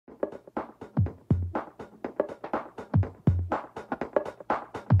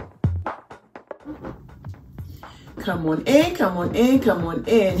Come on in, come on in, come on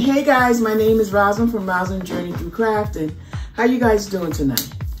in. Hey guys, my name is Rosalind from Rosalind Journey Through Crafting. How you guys doing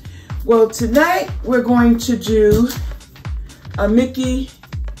tonight? Well, tonight we're going to do a Mickey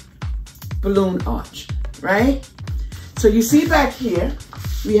balloon arch, right? So you see back here,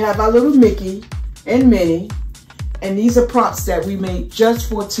 we have our little Mickey and Minnie, and these are props that we made just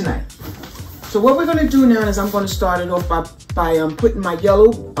for tonight. So what we're gonna do now is I'm gonna start it off by putting my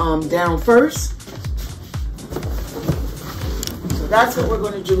yellow down first. So that's what we're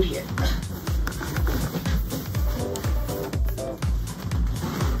gonna do here.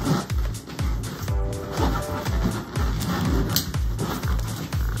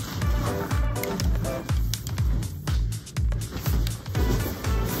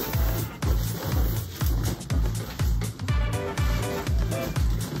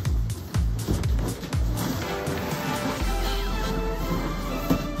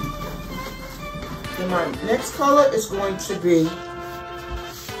 My next color is going to be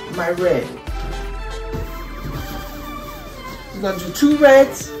my red. I'm going to do 2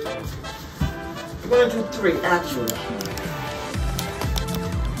 reds. I'm going to do 3 actually.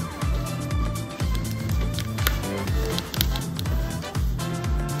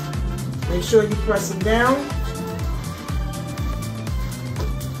 Make sure you press them down.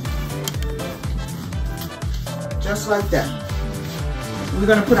 Just like that. We're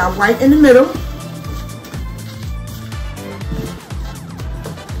going to put our white in the middle.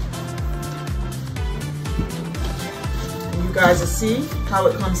 You guys will see how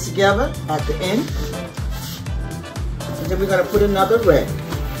it comes together at the end. And then we're going to put another red.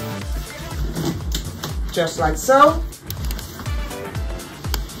 Just like so.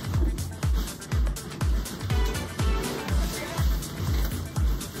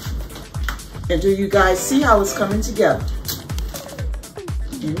 And do you guys see how it's coming together?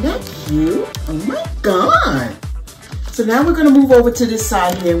 Isn't that cute? Oh my God. So now we're going to move over to this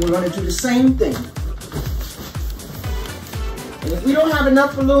side here and we're going to do the same thing. And if we don't have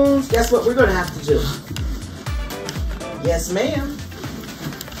enough balloons, guess what we're going to have to do? Yes, ma'am.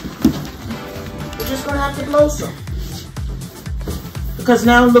 We're just going to have to blow some. Because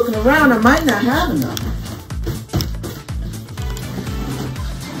now looking around, I might not have enough.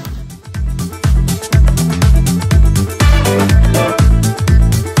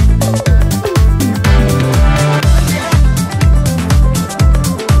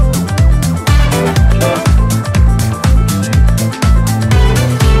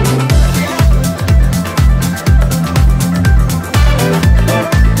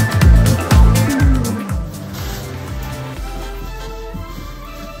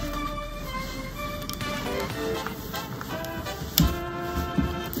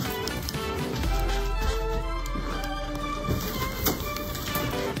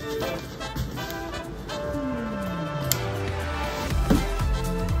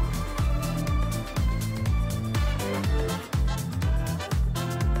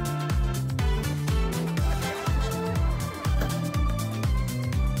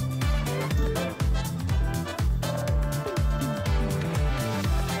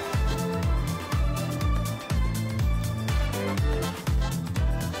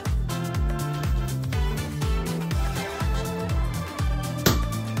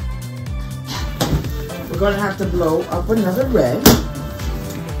 We're going to have to blow up another red.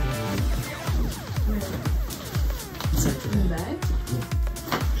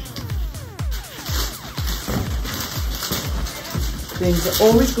 Things are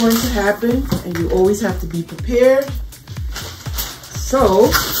always going to happen and you always have to be prepared. So,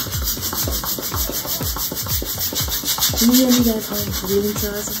 can you hear me that really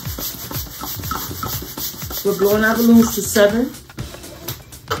fast? We're blowing our balloons to 7.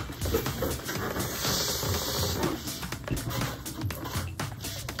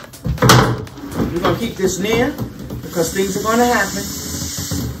 We're going to keep this near because things are going to happen.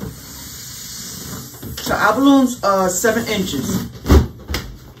 So our balloons are 7 inches.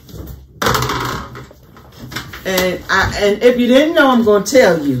 And if you didn't know, I'm going to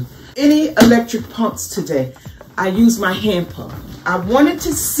tell you. Any electric pumps today, I use my hand pump. I wanted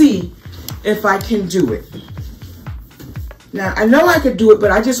to see if I can do it. Now, I know I could do it,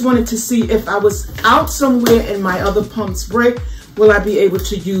 but I just wanted to see if I was out somewhere and my other pumps break, will I be able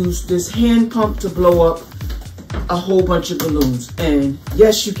to use this hand pump to blow up a whole bunch of balloons? And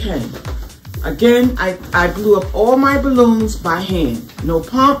yes, you can. Again, I blew up all my balloons by hand. No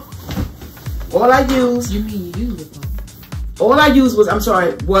pump. All I used. You mean you use the pump? All I used was,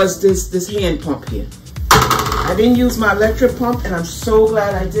 was this hand pump here. I didn't use my electric pump, and I'm so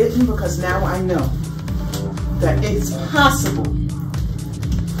glad I didn't because now I know that it's possible.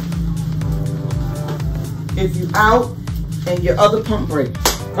 if you're out and your other pump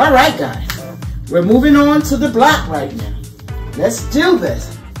breaks. All right, guys. We're moving on to the black right now. Let's do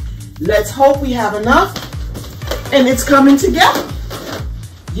this. Let's hope we have enough and it's coming together.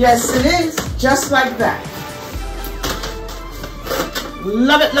 Yes, it is. Just like that.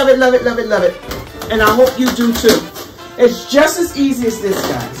 Love it, love it, love it, love it, love it. And I hope you do too. It's just as easy as this,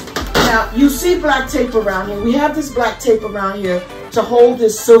 guys. Now, you see black tape around here. We have this black tape around here to hold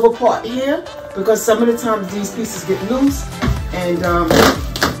this silver part here because some of the times these pieces get loose. And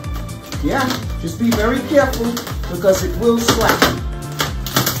yeah, just be very careful because it will slap.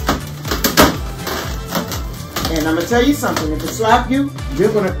 And I'm gonna tell you something, if it slap you,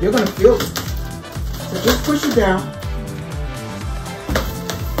 you're gonna feel it. So just push it down.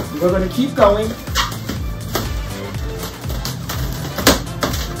 We're gonna keep going.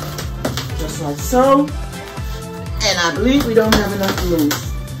 Just like so. And I believe we don't have enough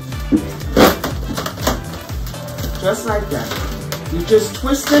balloons. Just like that. You're just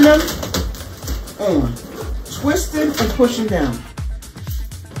twisting them on. Twisting and pushing down.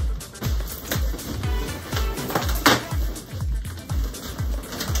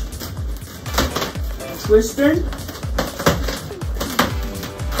 Twisting.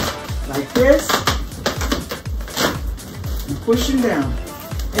 Like this. And pushing down.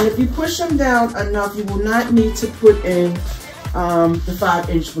 And if you push them down enough, you will not need to put in the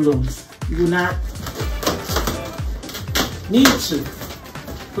 5-inch balloons. You will not need to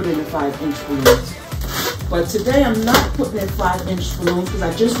put in the 5-inch balloons. But today I'm not putting in 5-inch balloons because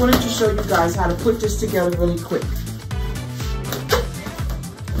I just wanted to show you guys how to put this together really quick.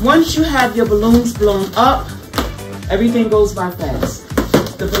 Once you have your balloons blown up, everything goes by fast.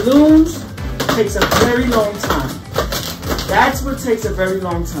 The balloons takes a very long time. That's what takes a very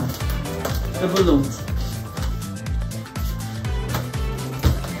long time. The balloons.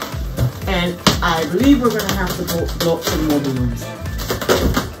 And I believe we're going to have to blow up some more balloons.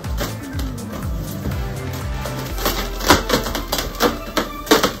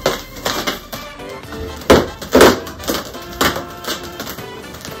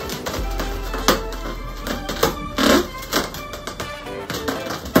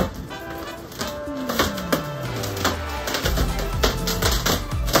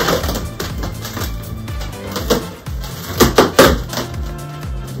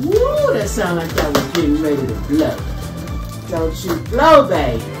 Sound like that was getting ready to blow. Don't you blow,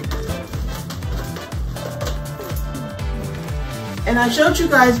 babe. And I showed you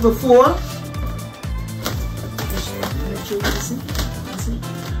guys before.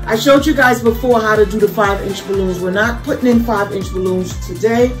 I showed you guys before how to do the 5-inch balloons. We're not putting in 5-inch balloons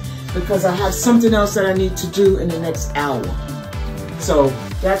today because I have something else that I need to do in the next hour. So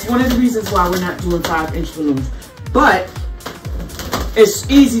that's one of the reasons why we're not doing 5-inch balloons. But it's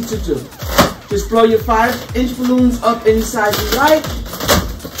easy to do. Just blow your 5-inch balloons up any size you like.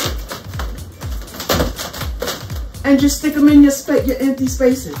 And just stick them in your empty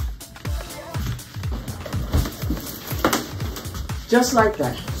spaces. Just like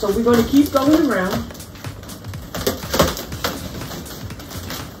that. So we're going to keep going around.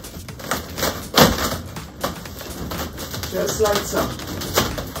 Just like so.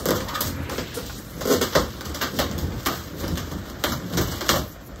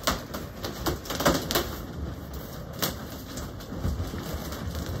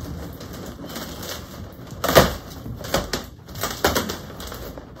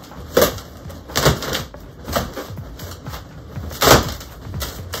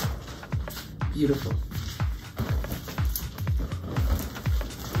 Beautiful.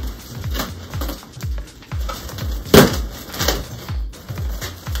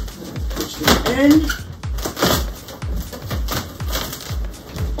 Push this in.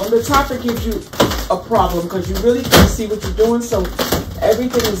 On the top it gives you a problem because you really can't see what you're doing, so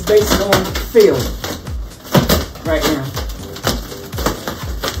everything is based on feel right now.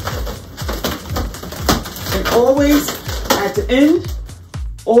 And always at the end,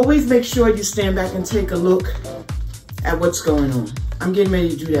 always make sure you stand back and take a look at what's going on. I'm getting ready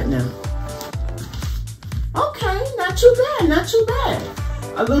to do that now. Okay, not too bad, not too bad.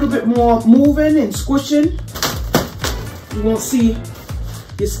 A little bit more moving and squishing. You won't see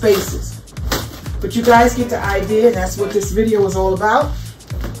your spaces. But you guys get the idea, and that's what this video is all about.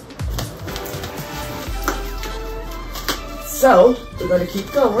 So, we're going to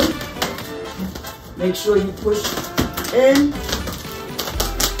keep going. Make sure you push in.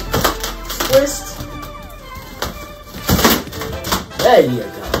 Twist. There you go.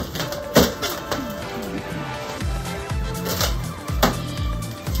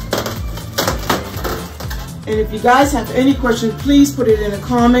 And if you guys have any questions, please put it in a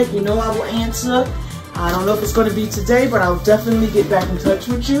comment. You know I will answer. I don't know if it's going to be today, but I'll definitely get back in touch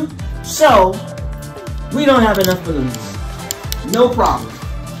with you. So, we don't have enough balloons. No problem.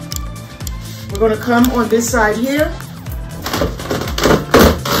 We're going to come on this side here.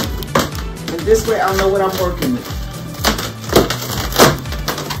 And this way I'll know what I'm working with.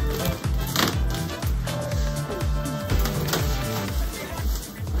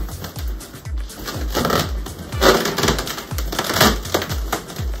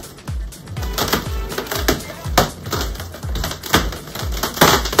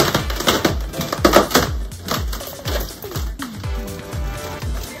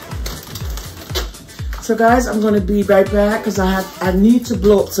 So guys, I'm going to be right back because I need to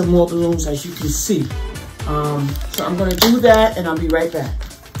blow up some more balloons, as you can see. So I'm going to do that and I'll be right back.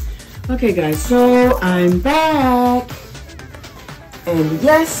 Okay guys, so I'm back. And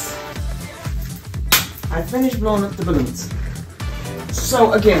yes, I finished blowing up the balloons.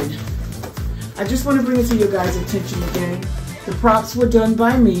 So again, I just want to bring it to your guys' attention again. The props were done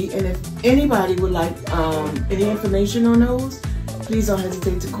by me, and if anybody would like any information on those, please don't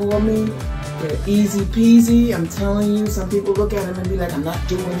hesitate to call me. They're easy peasy. I'm telling you, some people look at them and be like, I'm not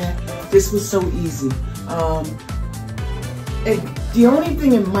doing that. This was so easy. And the only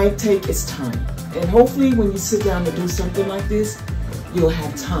thing it might take is time. And hopefully when you sit down to do something like this, you'll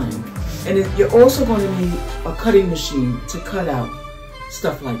have time. And you're also going to need a cutting machine to cut out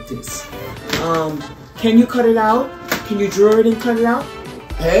stuff like this. Can you cut it out? Can you draw it and cut it out?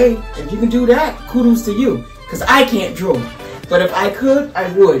 Hey, if you can do that, kudos to you. Because I can't draw. But if I could, I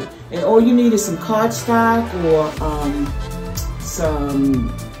would. And all you need is some cardstock or some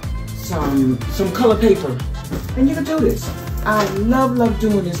color paper. And you can do this. I love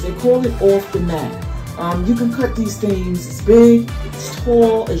doing this. They call it off the mat. You can cut these things as big, as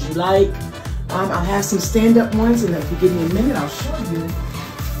tall as you like. I'll have some stand-up ones, and if you give me a minute, I'll show you.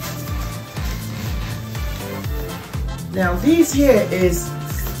 Now these here is,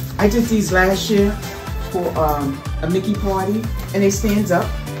 I did these last year for a Mickey party, and they stands up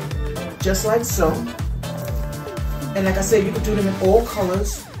just like so. And like I said, you can do them in all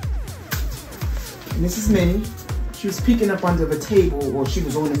colors. And this is Minnie. She was peeking up under the table, or she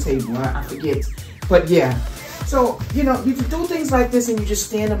was on the table, I forget. But yeah, so you know, you can do things like this and you just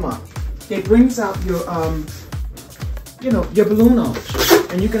stand them up. It brings out your, you know, your balloon arch.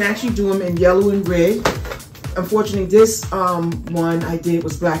 And you can actually do them in yellow and red. Unfortunately, this one I did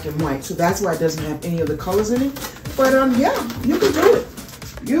was black and white, so that's why it doesn't have any of the colors in it. But yeah, you can do it.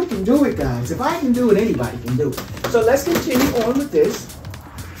 You can do it, guys. If I can do it, anybody can do it. So let's continue on with this.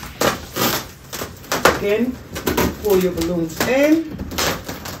 Again, pull your balloons in.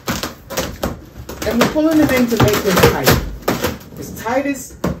 And we're pulling them in to make them tight. As tight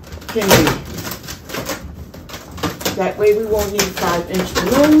as can be. That way we won't need 5-inch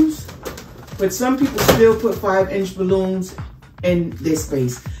balloons. But some people still put 5-inch balloons in this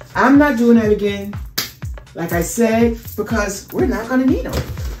space. I'm not doing that again, like I said, because we're not going to need them.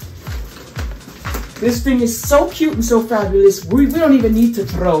 This thing is so cute and so fabulous. We don't even need to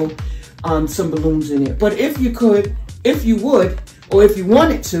throw some balloons in it. But if you could, if you would, or if you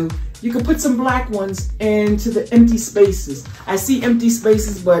wanted to, you could put some black ones into the empty spaces. I see empty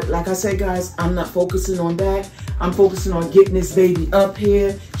spaces, but like I said, guys, I'm not focusing on that. I'm focusing on getting this baby up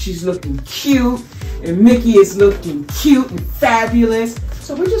here. She's looking cute, and Mickey is looking cute and fabulous.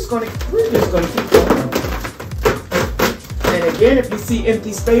 So we're just gonna keep going. And again, if you see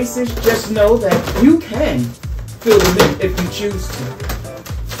empty spaces, just know that you can fill them in if you choose to.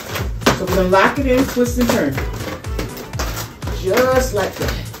 So we're gonna lock it in, twist and turn, just like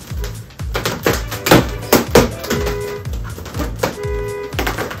that.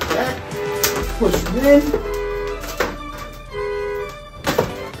 Push it in.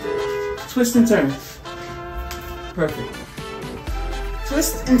 Twist and turn. Perfect.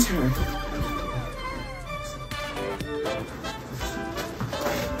 Twist and turn.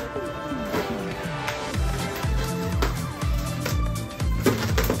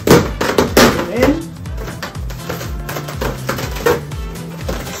 And in.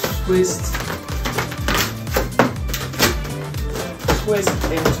 Twist. Twist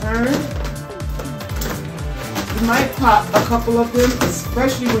and turn. You might pop a couple of them,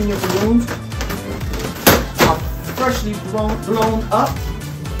 especially when your balloons are freshly blown up.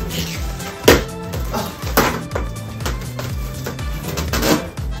 Oh.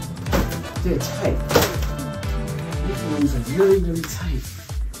 They're tight. These balloons are really tight.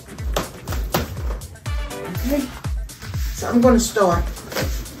 Okay, so I'm going to start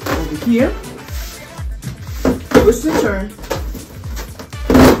over here. Twist and turn.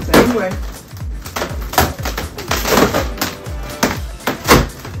 Same way.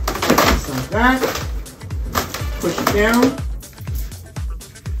 That. Push it down.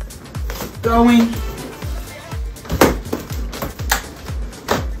 Going.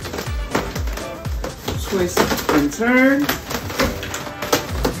 Twist and turn.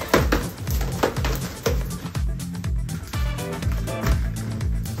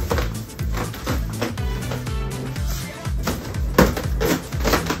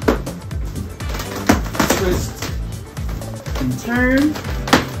 Twist and turn.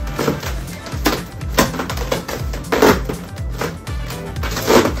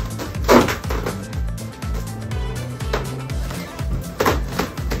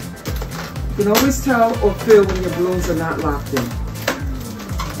 You can always tell or feel when your balloons are not locked in.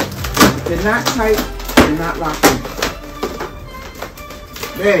 If they're not tight, they're not locked in.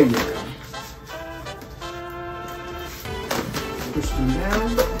 There you go. Push them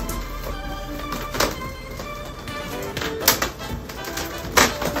down.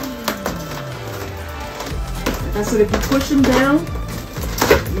 Like I said, if you push them down,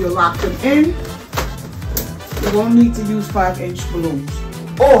 you'll lock them in. You won't need to use 5-inch balloons.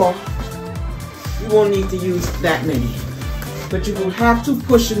 Or you won't need to use that many. But you will have to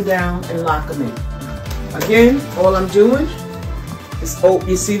push them down and lock them in. Again, all I'm doing is,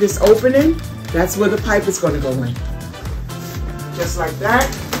 you see this opening? That's where the pipe is going to go in. Just like that.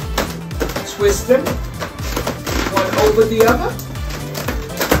 Twist them, one over the other.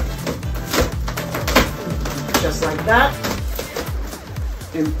 Just like that.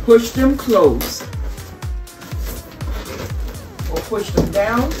 And push them closed. Or push them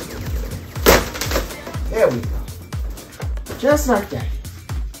down. There we go. Just like that.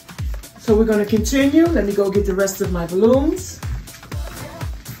 So we're going to continue. Let me go get the rest of my balloons.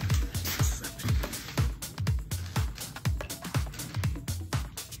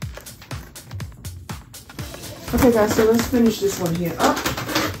 Okay guys, so let's finish this one here up.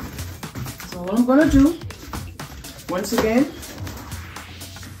 So what I'm going to do, once again,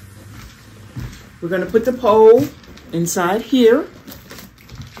 we're going to put the pole inside here.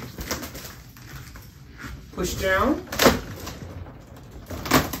 Push down.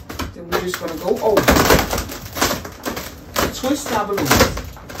 Then we're just going to go over. Twist our balloon.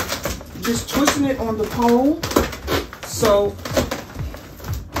 Just twisting it on the pole so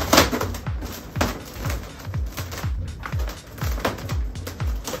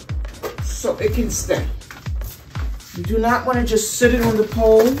it can stay. You do not want to just sit it on the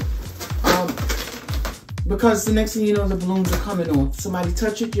pole because the next thing you know, the balloons are coming off. Somebody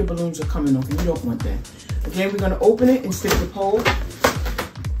touch it, your balloons are coming off, and you don't want that. Again, we're going to open it and stick the pole.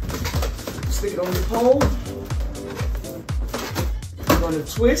 Stick it on the pole. We're going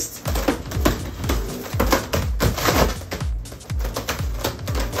to twist.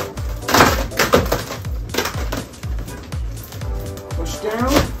 Push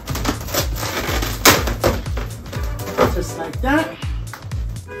down. Just like that.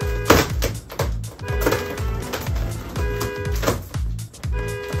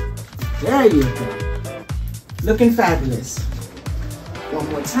 There you go. Looking fabulous. One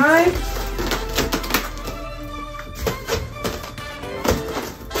more time.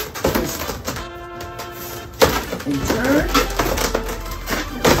 And turn.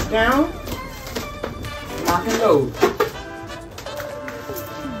 Down. Lock and load.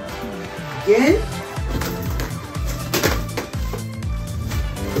 Again.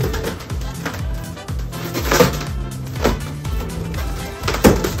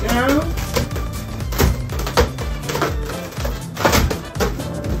 Down.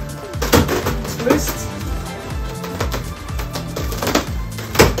 Twist.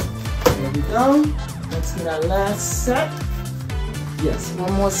 There we go. Let's get our last set. Yes,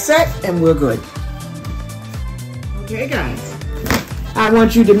 one more set and we're good. Okay guys, I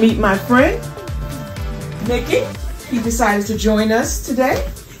want you to meet my friend, Mickey. He decided to join us today.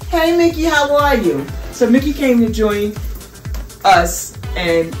 Hey Mickey, how are you? So Mickey came to join us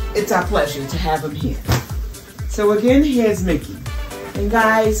and it's our pleasure to have him here. So again, here's Mickey. And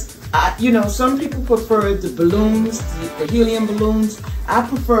guys, you know, some people prefer the balloons, the helium balloons. I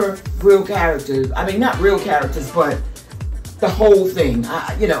prefer real characters. I mean, not real characters, but the whole thing,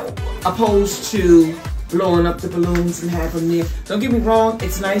 you know, opposed to blowing up the balloons and have them there. Don't get me wrong,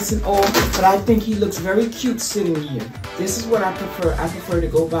 it's nice and all, but I think he looks very cute sitting here. This is what I prefer. I prefer to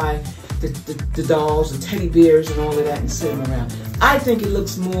go buy the dolls, the teddy bears and all of that and sit them around. I think it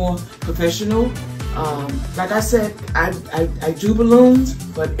looks more professional. Like I said, I do balloons,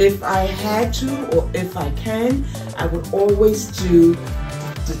 but if I had to or if I can, I would always do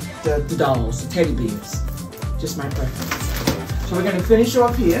the dolls, the teddy bears. Just my preference. So we're going to finish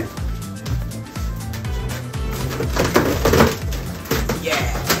off here.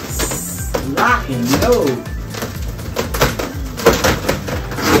 Yes! Lock and load.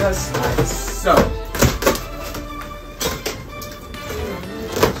 just like so.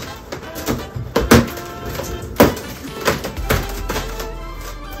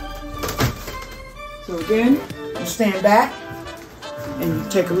 So again, you stand back and you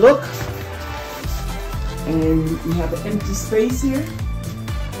take a look, and you have an empty space here.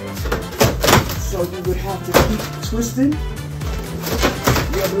 So you would have to keep twisting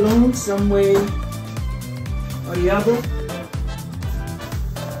your balloon some way or the other.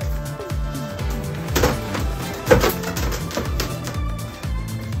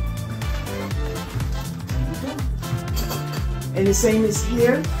 And the same is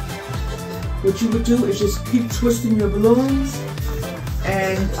here. What you would do is just keep twisting your balloons,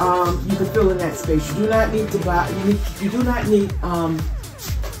 and you can fill in that space. You do not need to buy. You do not need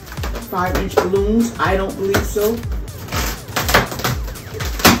 5-inch balloons. I don't believe so.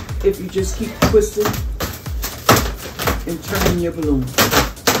 If you just keep twisting and turning your balloon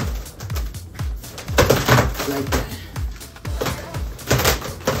like that.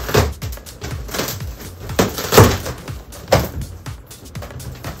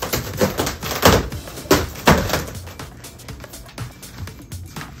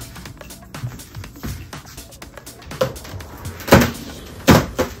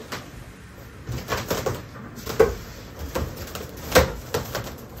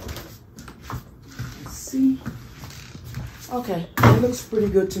 See? Okay, it looks pretty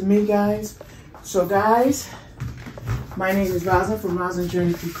good to me, guys. So guys, my name is Rosalind from Rosalind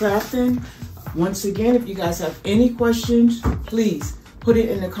Journey Through Crafting. Once again, if you guys have any questions, please put it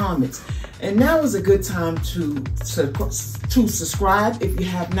in the comments. And now is a good time to subscribe if you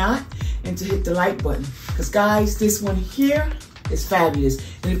have not, and to hit the like button. Because guys, this one here is fabulous.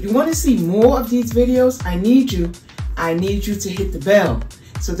 And if you want to see more of these videos, I need you to hit the bell.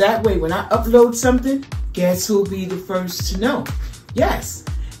 So that way, when I upload something, guess who'll be the first to know? Yes.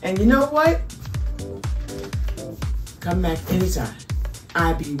 And you know what? Come back anytime.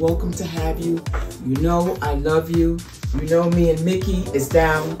 I'd be welcome to have you. You know I love you. You know me and Mickey is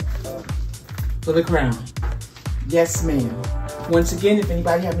down for the crown. Yes, ma'am. Once again, if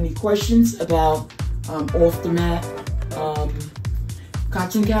anybody have any questions about off the mat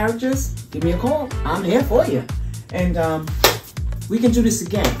cartoon characters, give me a call. I'm here for you. And we can do this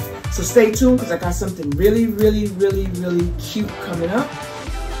again. So stay tuned, because I got something really, really, really, really cute coming up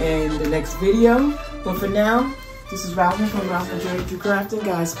in the next video. But for now, this is Rosalind from Rosalind Journey Through Crafting.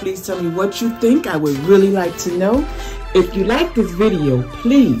 Guys, please tell me what you think. I would really like to know. If you like this video,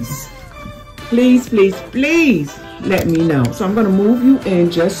 please, please, please, please let me know. So I'm going to move you in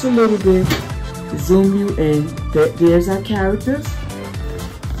just a little bit, zoom you in. There's our characters.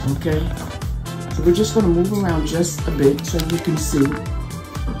 Okay. So we're just going to move around just a bit so you can see.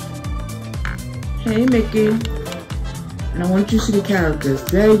 Hey, Mickey. And I want you to see the characters.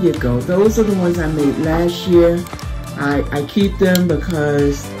 There you go. Those are the ones I made last year. I keep them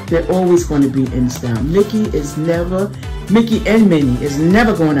because they're always going to be in style. Mickey and Minnie is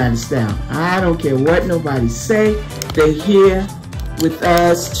never going out of style. I don't care what nobody say. They're here with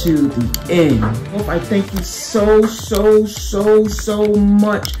us to the end. I thank you so, so, so, so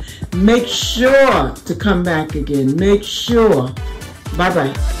much. Make sure to come back again. Make sure.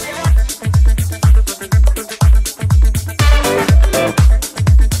 Bye-bye.